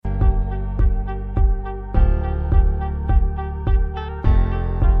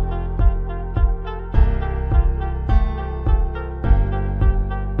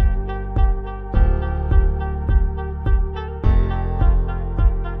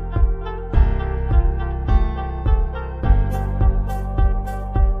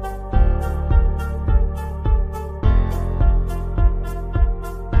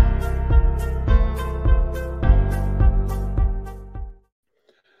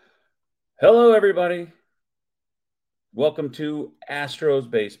Hello, everybody. Welcome to Astros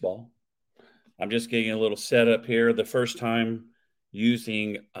Baseball. I'm just getting a little setup here. The first time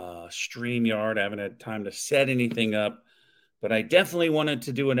using StreamYard. I haven't had time to set anything up, but I definitely wanted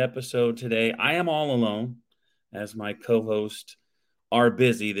to do an episode today. I am all alone as my co hosts are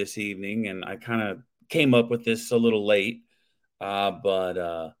busy this evening, and I kind of came up with this a little late. But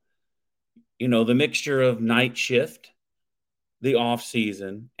the mixture of night shift, the off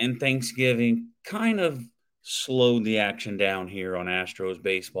season, and Thanksgiving kind of slowed the action down here on Astros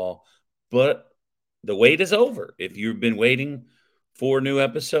baseball. But the wait is over. If you've been waiting for a new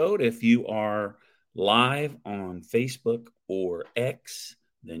episode, if you are live on Facebook or X,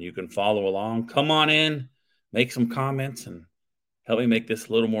 then you can follow along. Come on in, make some comments, and help me make this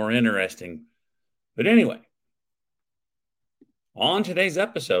a little more interesting. But anyway, on today's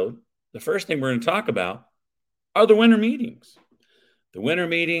episode, the first thing we're going to talk about are the winter meetings. The winter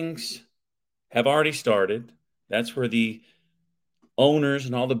meetings have already started. That's where the owners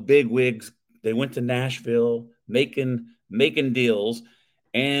and all the big wigs they went to Nashville making deals.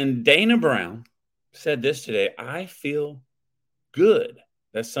 And Dana Brown said this today. I feel good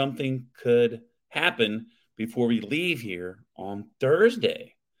that something could happen before we leave here on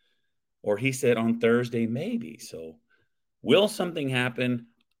Thursday. Or he said on Thursday, maybe. So will something happen?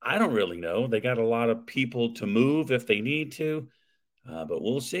 I don't really know. They got a lot of people to move if they need to. But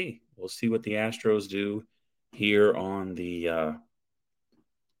we'll see. We'll see what the Astros do here on the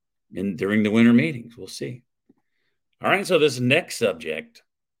during the winter meetings. We'll see. All right. So this next subject,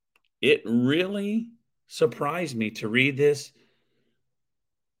 it really surprised me to read this.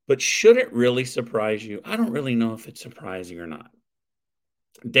 But should it really surprise you? I don't really know if it's surprising or not.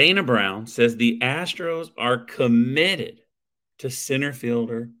 Dana Brown says the Astros are committed to center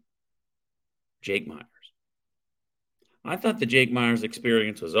fielder Jake Myers. I thought the Jake Myers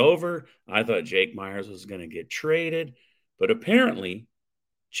experience was over. I thought Jake Myers was going to get traded. But apparently,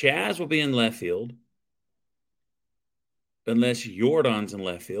 Chaz will be in left field unless Jordan's in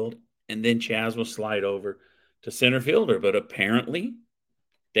left field. And then Chaz will slide over to center fielder. But apparently,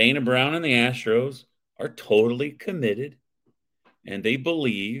 Dana Brown and the Astros are totally committed and they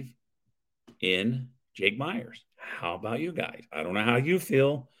believe in Jake Myers. How about you guys? I don't know how you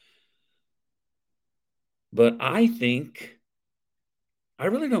feel. But I think I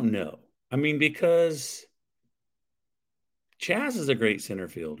really don't know. I mean, because Chaz is a great center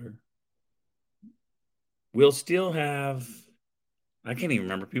fielder. We'll still have, I can't even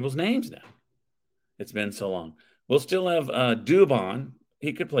remember people's names now. It's been so long. We'll still have Dubon.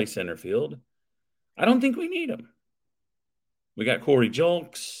 He could play center field. I don't think we need him. We got Corey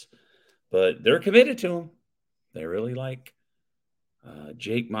Julks, but they're committed to him. They really like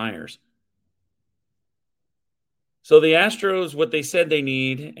Jake Myers. So the Astros, what they said they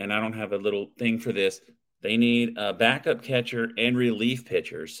need, and I don't have a little thing for this, they need a backup catcher and relief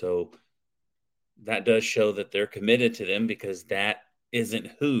pitcher. So that does show that they're committed to them because that isn't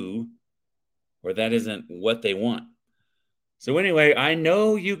that isn't what they want. So anyway, I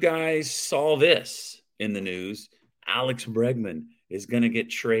know you guys saw this in the news. Alex Bregman is going to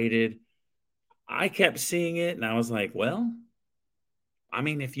get traded. I kept seeing it and I was like, well, I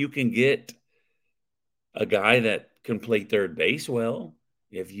mean, if you can get a guy that can play third base well,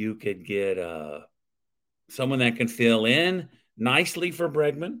 if you could get someone that can fill in nicely for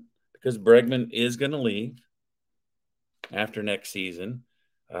Bregman, because Bregman is going to leave after next season.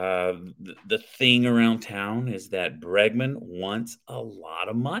 The thing around town is that Bregman wants a lot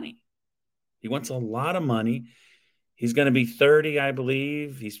of money. He wants a lot of money. He's going to be 30, I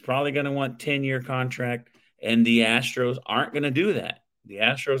believe. He's probably going to want 10-year contract, and the Astros aren't going to do that. The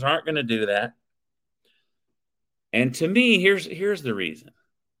Astros aren't going to do that. And to me, here's the reason.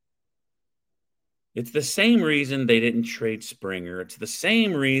 It's the same reason they didn't trade Springer. It's the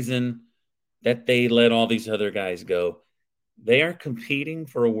same reason that they let all these other guys go. They are competing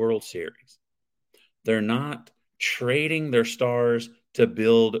for a World Series. They're not trading their stars to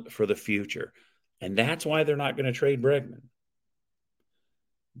build for the future. And that's why they're not going to trade Bregman.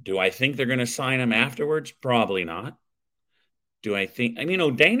 Do I think they're going to sign him afterwards? Probably not. Do I think,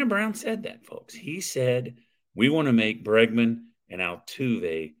 and Dana Brown said that, folks. He said, we want to make Bregman and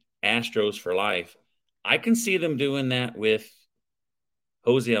Altuve Astros for life. I can see them doing that with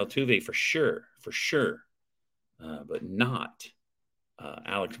Jose Altuve for sure, but not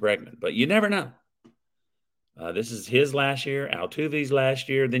Alex Bregman. But you never know. This is his last year, Altuve's last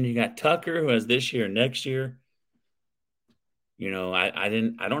year. Then you got Tucker, who has this year, next year. I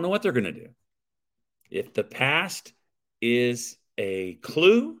don't know what they're going to do. If the past is a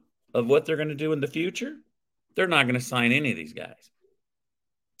clue of what they're going to do in the future, they're not going to sign any of these guys.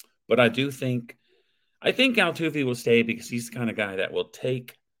 But I think Altuve will stay because he's the kind of guy that will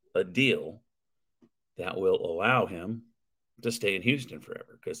take a deal that will allow him to stay in Houston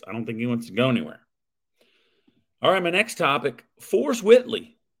forever, because I don't think he wants to go anywhere. All right, my next topic, Forrest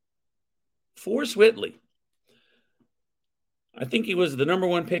Whitley. Forrest Whitley. I think he was the number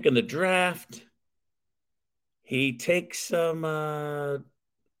 1 pick in the draft. He takes some, I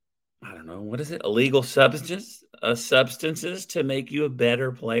don't know, what is it? Illegal substances to make you a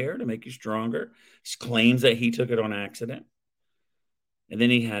better player, to make you stronger. He claims that he took it on accident. And then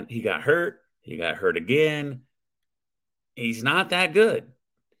he got hurt. He got hurt again. He's not that good.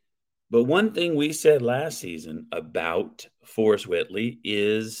 But one thing we said last season about Forrest Whitley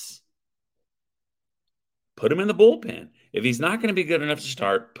is put him in the bullpen. If he's not going to be good enough to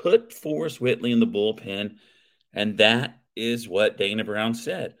start, put Forrest Whitley in the bullpen. And that is what Dana Brown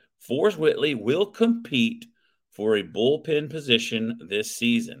said. Forrest Whitley will compete for a bullpen position this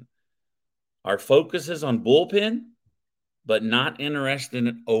season. Our focus is on bullpen, but not interested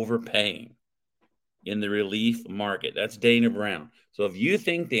in overpaying in the relief market. That's Dana Brown. So if you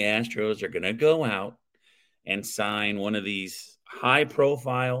think the Astros are going to go out and sign one of these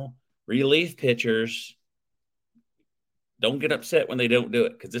high-profile relief pitchers, don't get upset when they don't do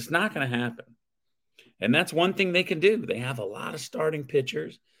it, because it's not going to happen. And that's one thing they can do. They have a lot of starting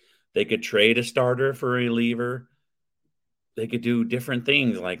pitchers. They could trade a starter for a reliever. They could do different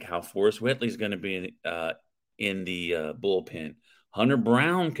things, like how Forrest Whitley is going to be in the bullpen. Hunter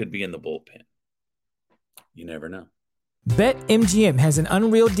Brown could be in the bullpen. You never know. BetMGM has an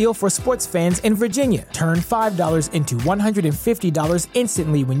unreal deal for sports fans in Virginia. Turn $5 into $150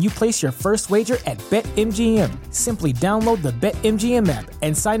 instantly when you place your first wager at BetMGM. Simply download the BetMGM app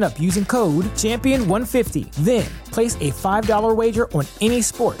and sign up using code Champion150. Then, place a $5 wager on any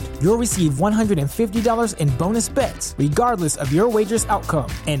sport. You'll receive $150 in bonus bets, regardless of your wager's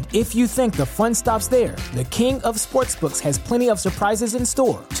outcome. And if you think the fun stops there, the King of Sportsbooks has plenty of surprises in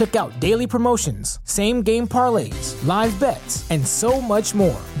store. Check out daily promotions, same-game parlays, live bets, and so much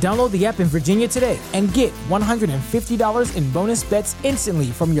more. Download the app in Virginia today and get $150 in bonus bets instantly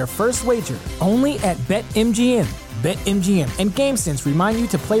from your first wager. Only at BetMGM. BetMGM and GameSense remind you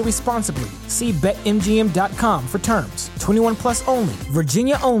to play responsibly. See BetMGM.com for terms. 21 plus only.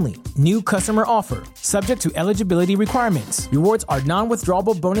 Virginia only. New customer offer. Subject to eligibility requirements. Rewards are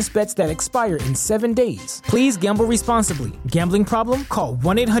non-withdrawable bonus bets that expire in 7 days. Please gamble responsibly. Gambling problem? Call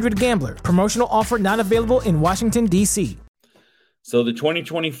 1-800-GAMBLER. Promotional offer not available in Washington, D.C. So the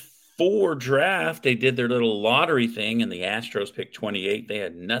 2024 draft, they did their little lottery thing, and the Astros picked 28. They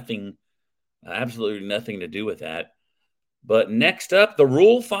had absolutely nothing to do with that. But next up, the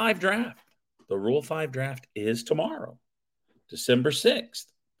Rule 5 draft. The Rule 5 draft is tomorrow, December 6th.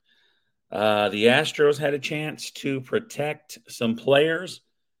 The Astros had a chance to protect some players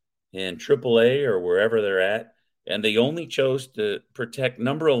in AAA or wherever they're at, and they only chose to protect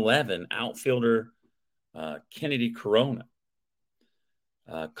number 11 outfielder Kennedy Corona.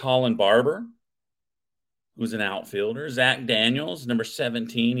 Colin Barber, who's an outfielder. Zach Daniels, number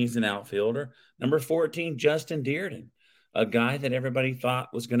 17, he's an outfielder. Number 14, Justin Dearden, a guy that everybody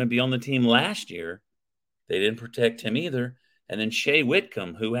thought was going to be on the team last year. They didn't protect him either. And then Shea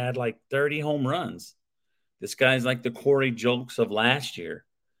Whitcomb, who had like 30 home runs. This guy's like the Corey Julks of last year.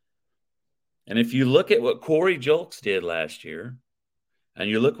 And if you look at what Corey Julks did last year, and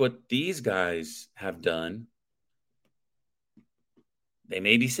you look what these guys have done, they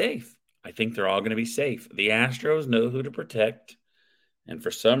may be safe. I think they're all going to be safe. The Astros know who to protect, and for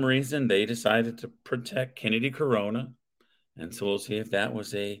some reason, they decided to protect Kennedy Corona, and so we'll see if that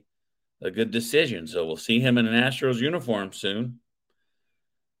was a good decision. So we'll see him in an Astros uniform soon.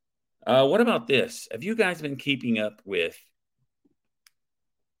 What about this? Have you guys been keeping up with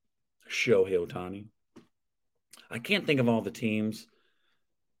Shohei Ohtani? I can't think of all the teams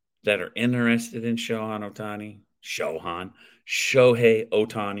that are interested in Shohei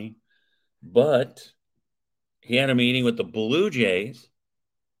Ohtani. But he had a meeting with the Blue Jays,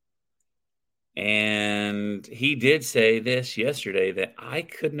 and he did say this yesterday, that I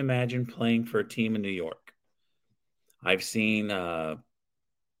couldn't imagine playing for a team in New York. I've seen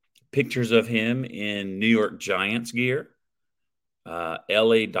pictures of him in New York Giants gear,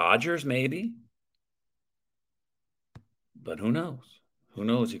 LA Dodgers maybe, but who knows? Who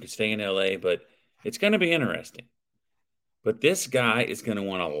knows? He could stay in LA, but it's going to be interesting. But this guy is going to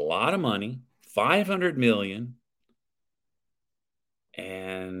want a lot of money, $500 million.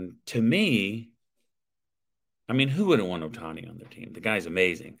 And to me, I mean, who wouldn't want Ohtani on their team? The guy's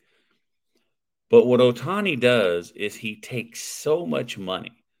amazing. But what Ohtani does is he takes so much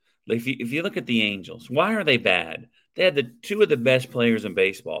money. Like if you look at the Angels, why are they bad? They had the two of the best players in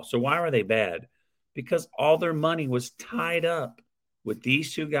baseball. So why were they bad? Because all their money was tied up with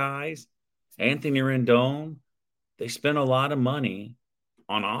these two guys, Anthony Rendon. They spent a lot of money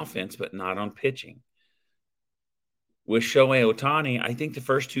on offense, but not on pitching. With Shohei Ohtani, I think the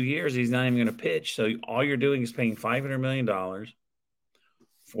first 2 years he's not even going to pitch. So all you're doing is paying $500 million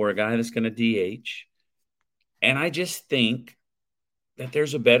for a guy that's going to DH. And I just think that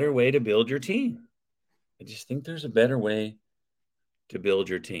there's a better way to build your team. I just think there's a better way to build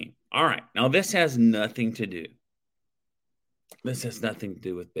your team. All right. Now, this has nothing to do. This has nothing to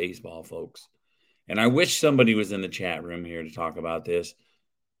do with baseball, folks. And I wish somebody was in the chat room here to talk about this.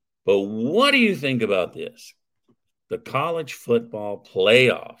 But what do you think about this? The college football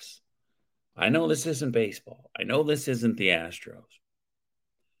playoffs. I know this isn't baseball. I know this isn't the Astros.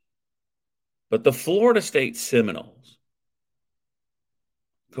 But the Florida State Seminoles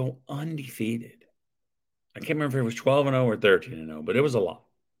go undefeated. I can't remember if it was 12-0 or 13-0, but it was a lot.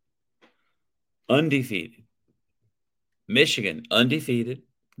 Undefeated. Michigan, undefeated.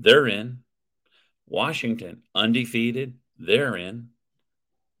 They're in. Washington, undefeated. They're in.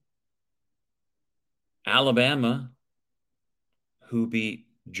 Alabama, who beat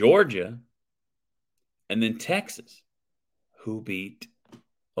Georgia. And then Texas, who beat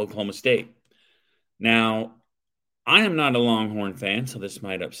Oklahoma State. Now, I am not a Longhorn fan, so this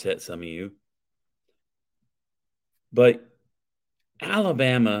might upset some of you. But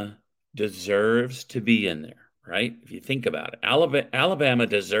Alabama deserves to be in there, right? If you think about it, Alabama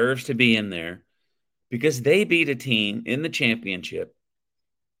deserves to be in there because they beat a team in the championship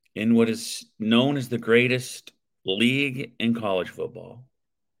in what is known as the greatest league in college football.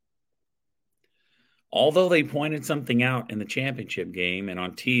 Although they pointed something out in the championship game and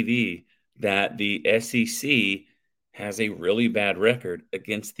on TV that the SEC has a really bad record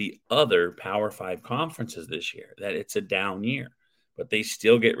against the other Power 5 conferences this year, that it's a down year, but they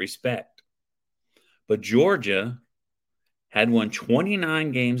still get respect. But Georgia had won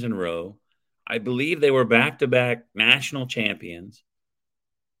 29 games in a row. I believe they were back-to-back national champions,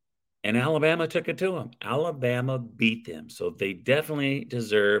 and Alabama took it to them. Alabama beat them, so they definitely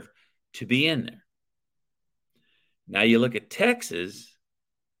deserve to be in there. Now you look at Texas,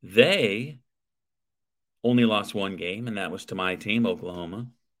 they only lost one game, and that was to my team, Oklahoma.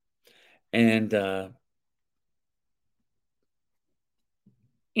 And,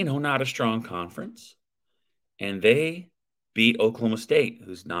 not a strong conference. And they beat Oklahoma State,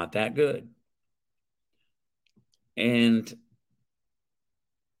 who's not that good. And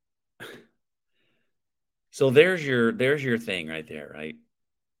so there's your thing right there, right?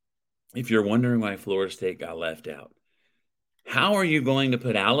 If you're wondering why Florida State got left out, how are you going to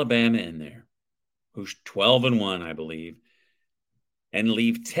put Alabama in there, who's 12-1, I believe, and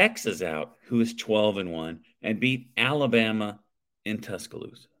leave Texas out, who is 12-1, and beat Alabama in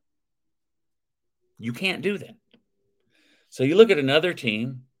Tuscaloosa? You can't do that. So you look at another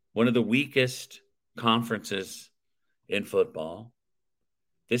team, one of the weakest conferences in football.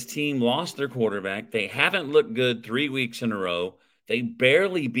 This team lost their quarterback. They haven't looked good 3 weeks in a row. They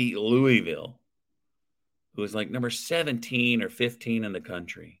barely beat Louisville, who was like number 17 or 15 in the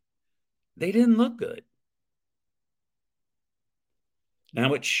country. They didn't look good.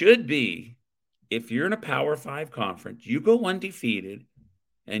 Now, it should be, if you're in a Power 5 conference, you go undefeated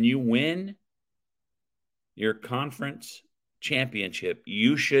and you win your conference championship,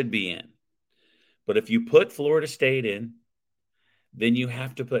 you should be in. But if you put Florida State in, then you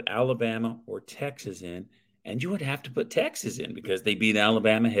have to put Alabama or Texas in, and you would have to put Texas in because they beat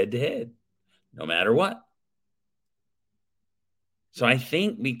Alabama head-to-head, no matter what. So I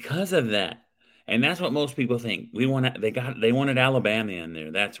think because of that, and that's what most people think, they wanted Alabama in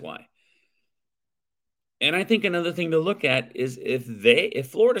there. That's why. And I think another thing to look at is if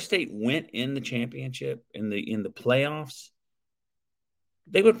Florida State went in the championship in the playoffs,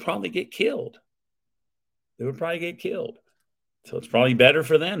 they would probably get killed. So it's probably better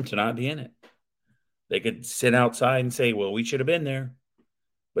for them to not be in it. They could sit outside and say, well, we should have been there.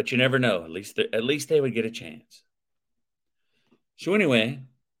 But you never know. At least they would get a chance. So anyway,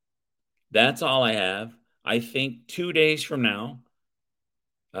 that's all I have. I think 2 days from now,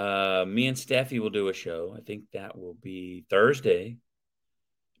 me and Steffi will do a show. I think that will be Thursday.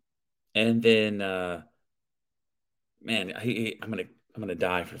 And then, I'm gonna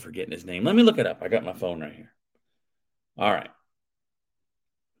die for forgetting his name. Let me look it up. I got my phone right here. All right.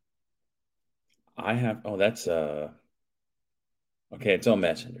 That's okay, it's on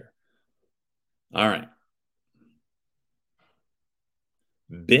Messenger. All right.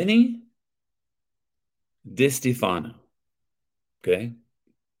 Benny DiStefano. Okay.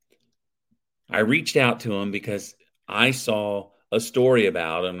 I reached out to him because I saw a story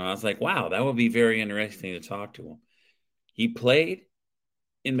about him, and I was like, wow, that would be very interesting to talk to him. He played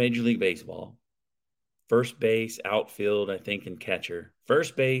in Major League Baseball, first base, outfield, I think, and catcher.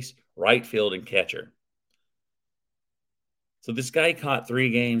 First base, right field, and catcher. So this guy caught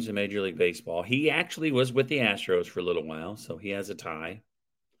 3 games in Major League Baseball. He actually was with the Astros for a little while, so he has a tie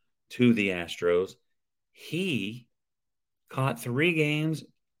to the Astros. He caught 3 games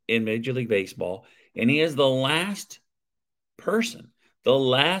in Major League Baseball, and he is the last person, the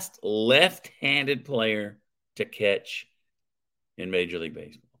last left-handed player to catch in Major League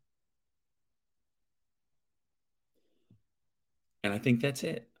Baseball. And I think that's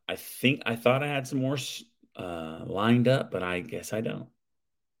it. I thought I had some more lined up, but I guess I don't.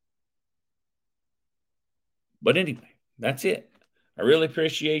 But anyway, that's it. I really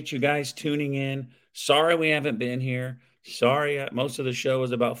appreciate you guys tuning in. Sorry we haven't been here. Sorry most of the show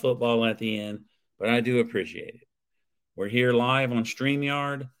was about football at the end, but I do appreciate it. We're here live on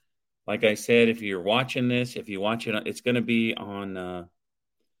StreamYard. Like I said, if you're watching this, if you watch it, it's going to be on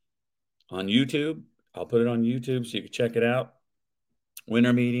YouTube. I'll put it on YouTube so you can check it out.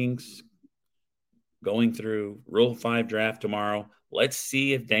 Winter meetings, going through Rule 5 draft tomorrow. Let's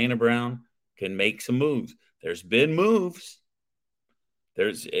see if Dana Brown can make some moves. There's been moves.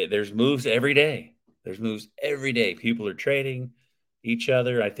 There's moves every day. There's moves every day. People are trading each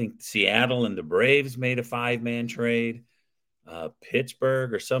other. I think Seattle and the Braves made a 5-man trade.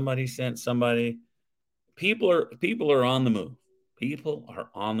 Pittsburgh or somebody sent somebody. People are on the move. People are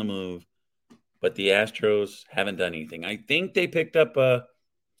on the move. But the Astros haven't done anything. I think they picked up a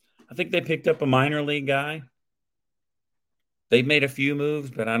minor league guy. They've made a few moves,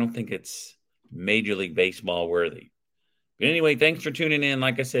 but I don't think it's Major League Baseball worthy. But anyway, thanks for tuning in.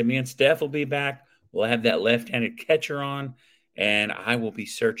 Like I said, me and Steph will be back. We'll have that left-handed catcher on, and I will be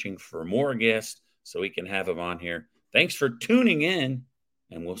searching for more guests so we can have them on here. Thanks for tuning in,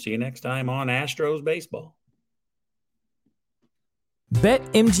 and we'll see you next time on Astros Baseball.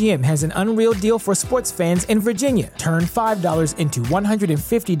 BetMGM has an unreal deal for sports fans in Virginia. Turn $5 into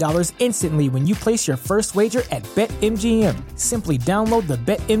 $150 instantly when you place your first wager at BetMGM. Simply download the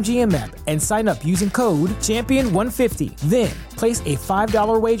BetMGM app and sign up using code Champion150. Then, place a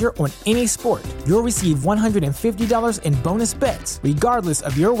 $5 wager on any sport. You'll receive $150 in bonus bets, regardless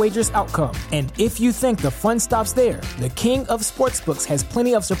of your wager's outcome. And if you think the fun stops there, the king of sportsbooks has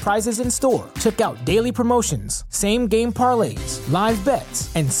plenty of surprises in store. Check out daily promotions, same-game parlays, live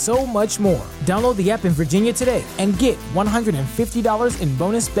bets, and so much more. Download the app in Virginia today and get $150 in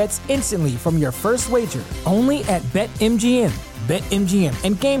bonus bets instantly from your first wager. Only at BetMGM. BetMGM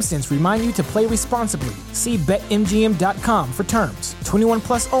and GameSense remind you to play responsibly. See BetMGM.com for terms. 21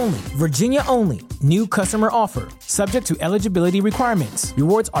 plus only. Virginia only. New customer offer. Subject to eligibility requirements.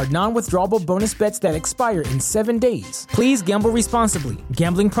 Rewards are non-withdrawable bonus bets that expire in 7 days. Please gamble responsibly.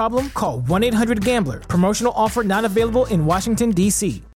 Gambling problem? Call 1-800-GAMBLER. Promotional offer not available in Washington, D.C.